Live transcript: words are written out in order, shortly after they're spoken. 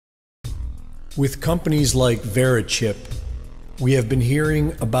With companies like Verichip, we have been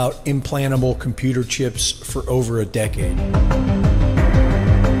hearing about implantable computer chips for over a decade.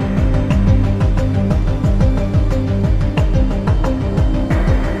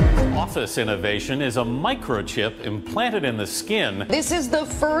 Office innovation is a microchip implanted in the skin. This is the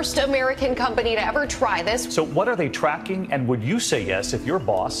first American company to ever try this. So what are they tracking, and would you say yes if your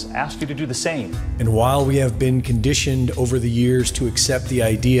boss asked you to do the same? And while we have been conditioned over the years to accept the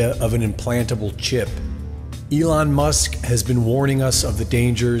idea of an implantable chip, Elon Musk has been warning us of the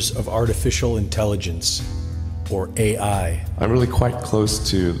dangers of artificial intelligence, or AI. I'm very close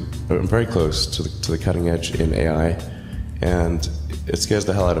to the cutting edge in AI, and it scares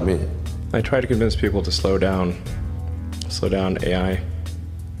the hell out of me. I try to convince people to slow down AI,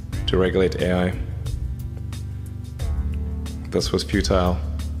 to regulate AI. This was futile.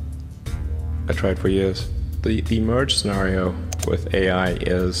 I tried for years. The merge scenario with AI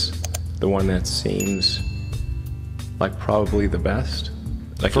is the one that seems like probably the best.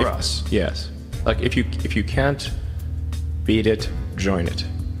 Like for us? Yes. Like if you can't beat it, join it.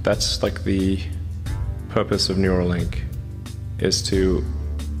 That's like the purpose of Neuralink, is to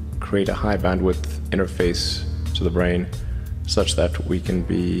create a high bandwidth interface to the brain such that we can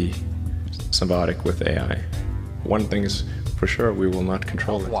be symbiotic with AI. One thing is for sure, we will not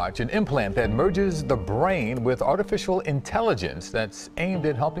control it. Watch an implant that merges the brain with artificial intelligence that's aimed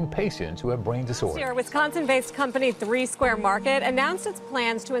at helping patients who have brain disorders. This year, Wisconsin-based company 3 Square Market announced its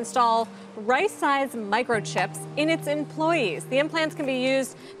plans to install rice-sized microchips in its employees. The implants can be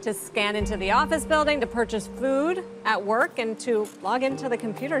used to scan into the office building, to purchase food at work, and to log into the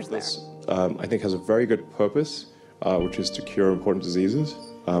computers there. This, I think, has a very good purpose, which is to cure important diseases,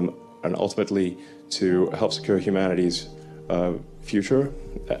 and ultimately to help secure humanity's future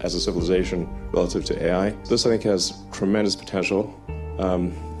as a civilization relative to AI. This, I think, has tremendous potential,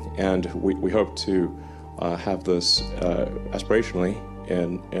 and we hope to have this aspirationally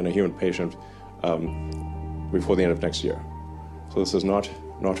in a human patient before the end of next year. So this is not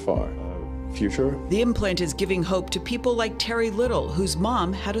far. Future. The implant is giving hope to people like Terry Little, whose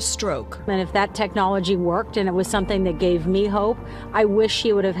mom had a stroke. And if that technology worked and it was something that gave me hope, I wish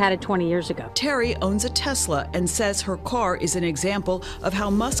she would have had it 20 years ago. Terry owns a Tesla and says her car is an example of how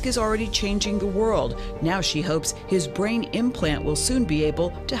Musk is already changing the world. Now she hopes his brain implant will soon be able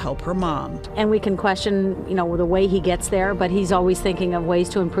to help her mom. And we can question, the way he gets there, but he's always thinking of ways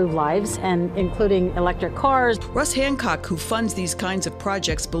to improve lives, and including electric cars. Russ Hancock, who funds these kinds of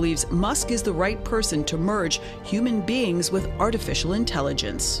projects, believes Musk is the right person to merge human beings with artificial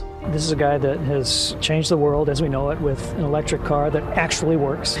intelligence. This is a guy that has changed the world as we know it with an electric car that actually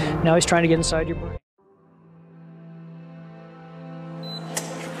works. Now he's trying to get inside your brain.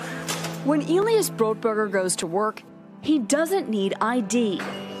 When Elias Brotberger goes to work, he doesn't need ID,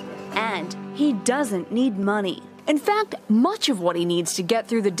 and he doesn't need money. In fact, much of what he needs to get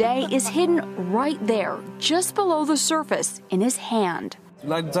through the day is hidden right there, just below the surface, in his hand. You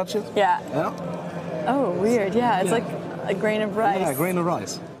like to touch it? Yeah. Yeah? Oh, weird. Yeah, it's like a grain of rice. Yeah, a grain of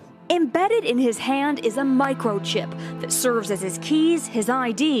rice. Embedded in his hand is a microchip that serves as his keys, his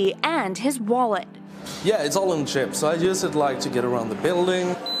ID, and his wallet. Yeah, it's all in chip, so I use it to get around the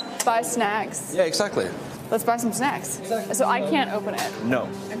building. Buy snacks. Yeah, exactly. Let's buy some snacks. Exactly. So I can't open it? No.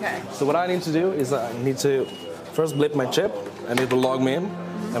 Okay. So what I need to do is I need to first blip my chip, and it will log me in,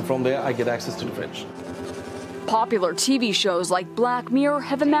 and from there I get access to the fridge. Popular TV shows like Black Mirror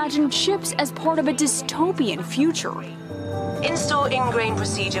have imagined chips as part of a dystopian future. Install in-grain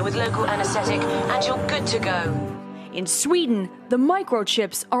procedure with local anesthetic and you're good to go. In Sweden, the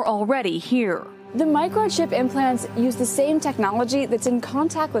microchips are already here. The microchip implants use the same technology that's in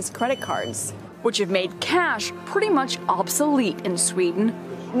contactless credit cards, which have made cash pretty much obsolete in Sweden.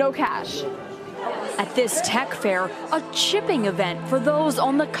 No cash. At this tech fair, a chipping event for those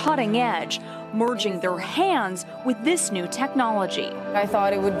on the cutting edge, merging their hands with this new technology. I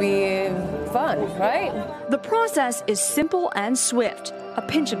thought it would be fun, right? The process is simple and swift. A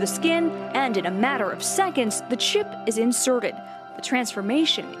pinch of the skin, and in a matter of seconds, the chip is inserted. The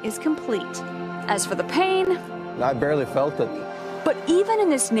transformation is complete. As for the pain, I barely felt it. But even in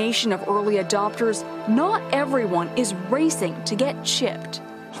this nation of early adopters, not everyone is racing to get chipped.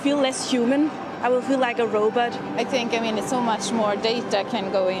 Feel less human. I will feel like a robot. I think, it's so much more data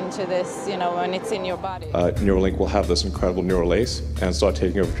can go into this, when it's in your body. Neuralink will have this incredible neural lace and start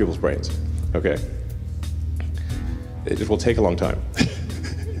taking over people's brains. Okay. It will take a long time.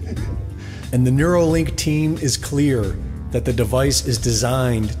 And the Neuralink team is clear that the device is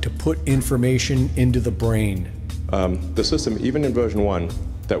designed to put information into the brain. The system, even in version 1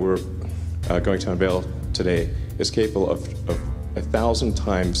 that we're going to unveil today, is capable of 1,000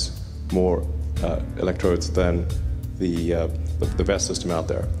 times more electrodes than the best system out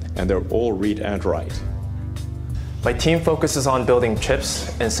there. And they're all read and write. My team focuses on building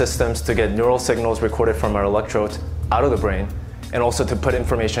chips and systems to get neural signals recorded from our electrodes out of the brain, and also to put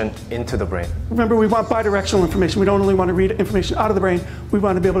information into the brain. Remember, we want bidirectional information. We don't only want to read information out of the brain, we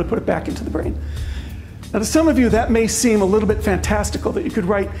want to be able to put it back into the brain. Now, to some of you, that may seem a little bit fantastical that you could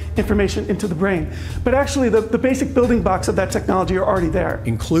write information into the brain. But actually, the basic building blocks of that technology are already there.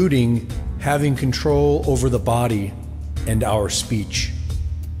 Including having control over the body and our speech.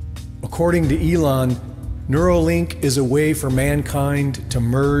 According to Elon, Neuralink is a way for mankind to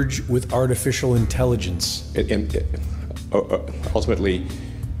merge with artificial intelligence. Ultimately,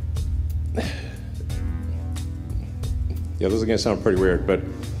 yeah, this is going to sound pretty weird, but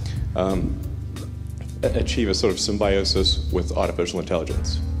achieve a sort of symbiosis with artificial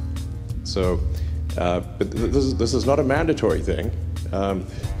intelligence. So, but this is not a mandatory thing.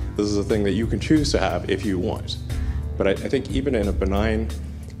 This is a thing that you can choose to have if you want. But I think even in a benign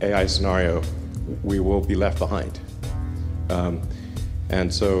AI scenario, we will be left behind.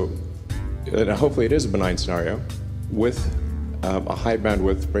 And so, and hopefully it is a benign scenario. With a high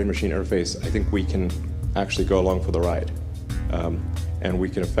bandwidth brain-machine interface, I think we can actually go along for the ride. And we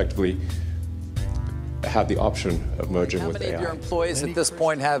can effectively have the option of merging with AI. How many of your employees at this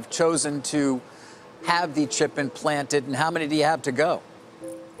point have chosen to have the chip implanted, and how many do you have to go?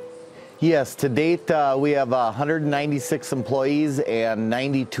 Yes, to date, we have 196 employees, and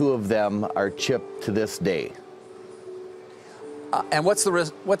 92 of them are chipped to this day. And what's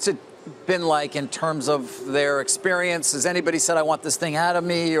it been like in terms of their experience? Has anybody said, I want this thing out of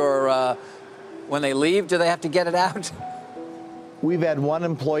me, or when they leave, do they have to get it out? We've had one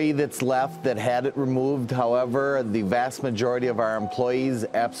employee that's left that had it removed. However, the vast majority of our employees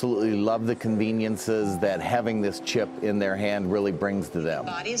absolutely love the conveniences that having this chip in their hand really brings to them.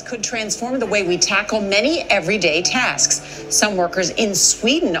 Bodies could transform the way we tackle many everyday tasks. Some workers in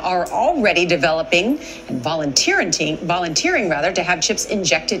Sweden are already developing and volunteering to have chips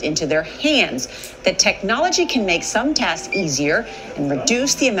injected into their hands. The technology can make some tasks easier and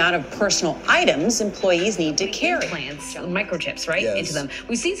reduce the amount of personal items employees need to carry. Implants, microchips, right, yes. into them.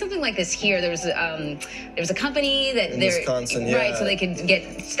 We've seen something like this here. There was a company that in Wisconsin, yeah. Right, so they could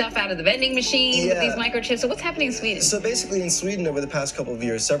get stuff out of the vending machine with these microchips. So what's happening in Sweden? So basically in Sweden over the past couple of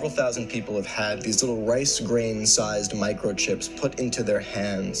years, several thousand people have had these little rice grain sized microchips put into their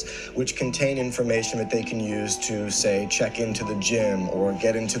hands, which contain information that they can use to, say, check into the gym or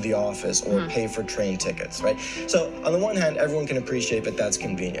get into the office or pay for train tickets, right? So on the one hand, everyone can appreciate that that's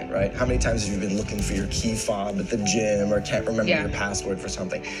convenient, right? How many times have you been looking for your key fob at the gym or can't remember your password for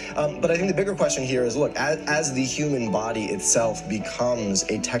something? But I think the bigger question here is, look, as the human body itself becomes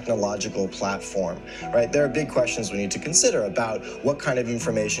a technological platform, right, there are big questions we need to consider about what kind of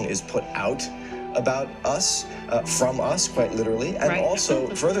information is put out about us, from us, quite literally, and also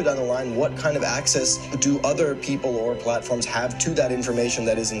further down the line, what kind of access do other people or platforms have to that information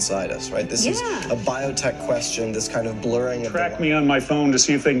that is inside us, right? This is a biotech question, this kind of blurring of track me on my phone to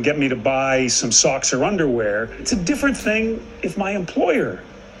see if they can get me to buy some socks or underwear. It's a different thing if my employer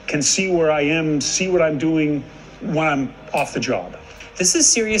can see where I am, see what I'm doing when I'm off the job. This is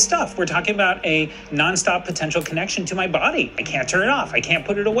serious stuff. We're talking about a nonstop potential connection to my body. I can't turn it off. I can't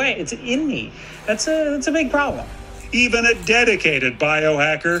put it away. It's in me. That's a big problem. Even a dedicated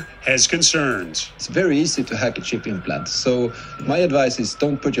biohacker has concerns. It's very easy to hack a chip implant. So my advice is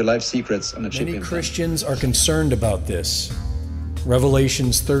don't put your life secrets on a chip implant. Many Christians are concerned about this.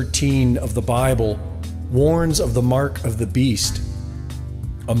 Revelations 13 of the Bible warns of the mark of the beast,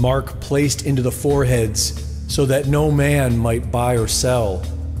 a mark placed into the foreheads so that no man might buy or sell,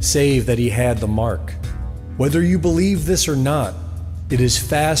 save that he had the mark. Whether you believe this or not, it is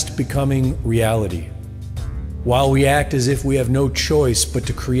fast becoming reality. While we act as if we have no choice but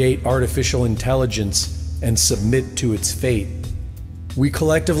to create artificial intelligence and submit to its fate, we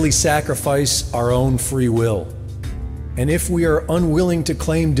collectively sacrifice our own free will. And if we are unwilling to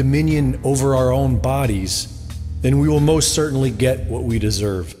claim dominion over our own bodies, then we will most certainly get what we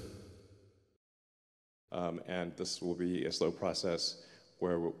deserve. And this will be a slow process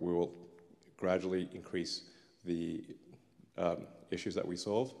where we will gradually increase the issues that we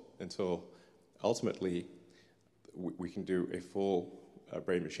solve until ultimately we can do a full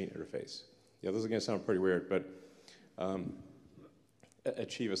brain-machine interface. Yeah, this is going to sound pretty weird, but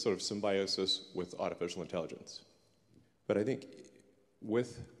achieve a sort of symbiosis with artificial intelligence. But I think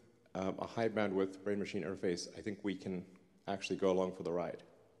with a high bandwidth brain-machine interface, I think we can actually go along for the ride.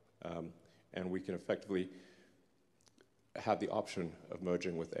 And we can effectively have the option of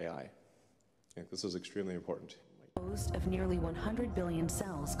merging with AI. I think this is extremely important. Composed of nearly 100 billion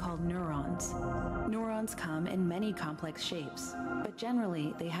cells called neurons. Neurons come in many complex shapes, but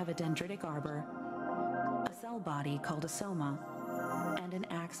generally they have a dendritic arbor, a cell body called a soma, and an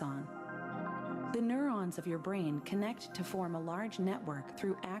axon. The neurons of your brain connect to form a large network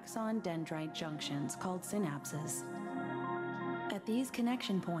through axon-dendrite junctions called synapses. At these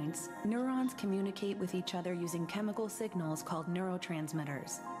connection points, neurons communicate with each other using chemical signals called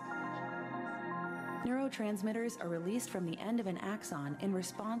neurotransmitters. Neurotransmitters are released from the end of an axon in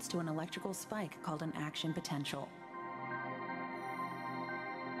response to an electrical spike called an action potential.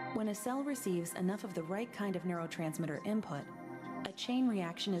 When a cell receives enough of the right kind of neurotransmitter input, a chain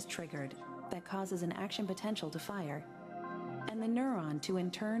reaction is triggered that causes an action potential to fire, and the neuron to in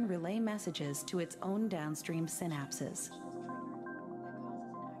turn relay messages to its own downstream synapses.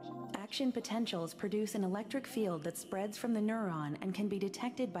 Action potentials produce an electric field that spreads from the neuron and can be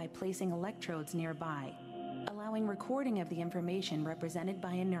detected by placing electrodes nearby, allowing recording of the information represented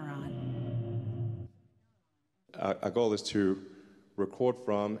by a neuron. Our goal is to record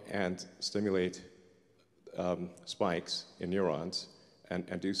from and stimulate spikes in neurons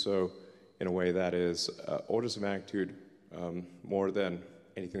and do so in a way that is orders of magnitude more than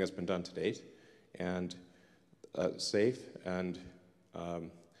anything that's been done to date, and safe and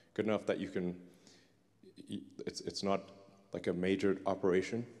good enough that you can, it's not like a major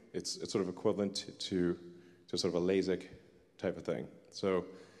operation. It's sort of equivalent to sort of a LASIK type of thing. So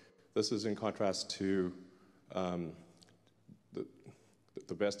this is in contrast to the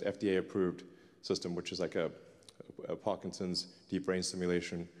best FDA-approved system, which is like a Parkinson's deep brain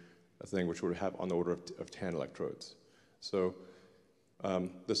stimulation thing, which would have on the order of 10 electrodes. So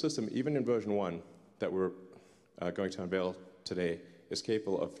the system, even in version 1 that we're going to unveil today, is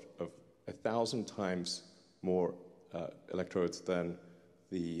capable of 1,000 times more electrodes than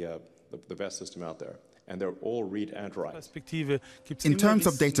the best system out there. And they're all read and write. In terms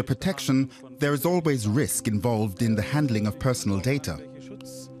of data protection, there is always risk involved in the handling of personal data.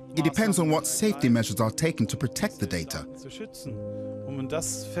 It depends on what safety measures are taken to protect the data.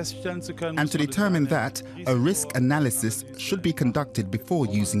 And to determine that, a risk analysis should be conducted before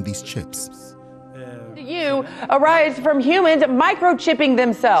using these chips. You arise from humans microchipping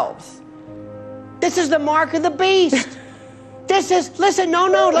themselves. This is the mark of the beast. This is, listen, no,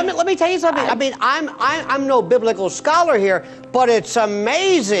 let me tell you something. I mean, I'm no biblical scholar here, but it's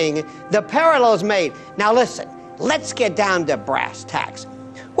amazing the parallels made. Now listen, let's get down to brass tacks.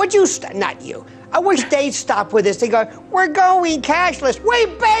 Would you, not you, I wish they'd stop with this. They go, we're going cashless.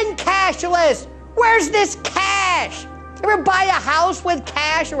 We've been cashless. Where's this cash? Ever buy a house with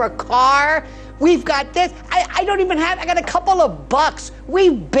cash or a car? We've got this. I don't even have, I got a couple of bucks.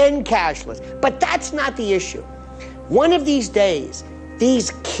 We've been cashless. But that's not the issue. One of these days,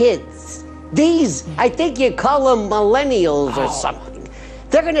 these kids, I think you call them millennials or something,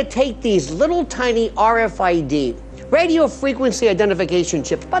 they're going to take these little tiny RFID, radio frequency identification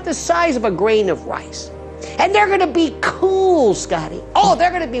chips, about the size of a grain of rice. And they're going to be cool, Scotty. Oh,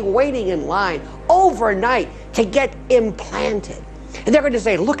 they're going to be waiting in line overnight to get implanted. And they're going to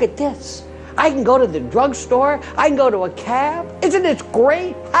say, look at this. I can go to the drugstore. I can go to a cab. Isn't it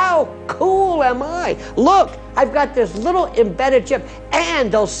great? How cool am I? Look, I've got this little embedded chip.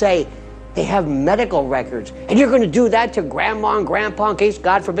 And they'll say, they have medical records. And you're going to do that to grandma and grandpa in case,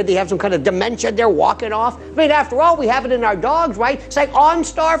 God forbid, they have some kind of dementia they're walking off. I mean, after all, we have it in our dogs, right? It's like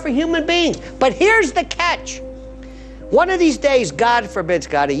OnStar for human beings. But here's the catch. One of these days, God forbid,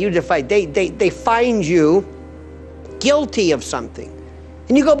 Scotty, they find you guilty of something.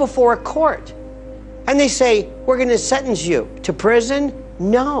 And you go before a court. And they say, we're going to sentence you to prison?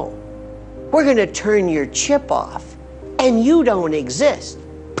 No. We're going to turn your chip off. And you don't exist.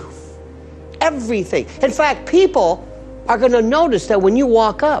 Poof. Everything. In fact, people are going to notice that when you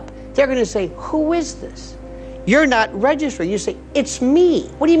walk up, they're going to say, who is this? You're not registered. You say, it's me.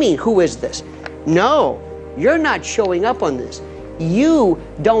 What do you mean, who is this? No, you're not showing up on this. You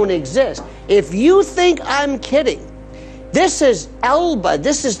don't exist. If you think I'm kidding, this is Elba.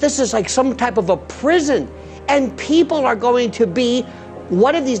 This is like some type of a prison. And people are going to be,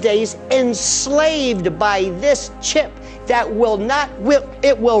 one of these days, enslaved by this chip that will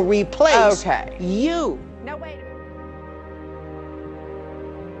replace you. No, wait.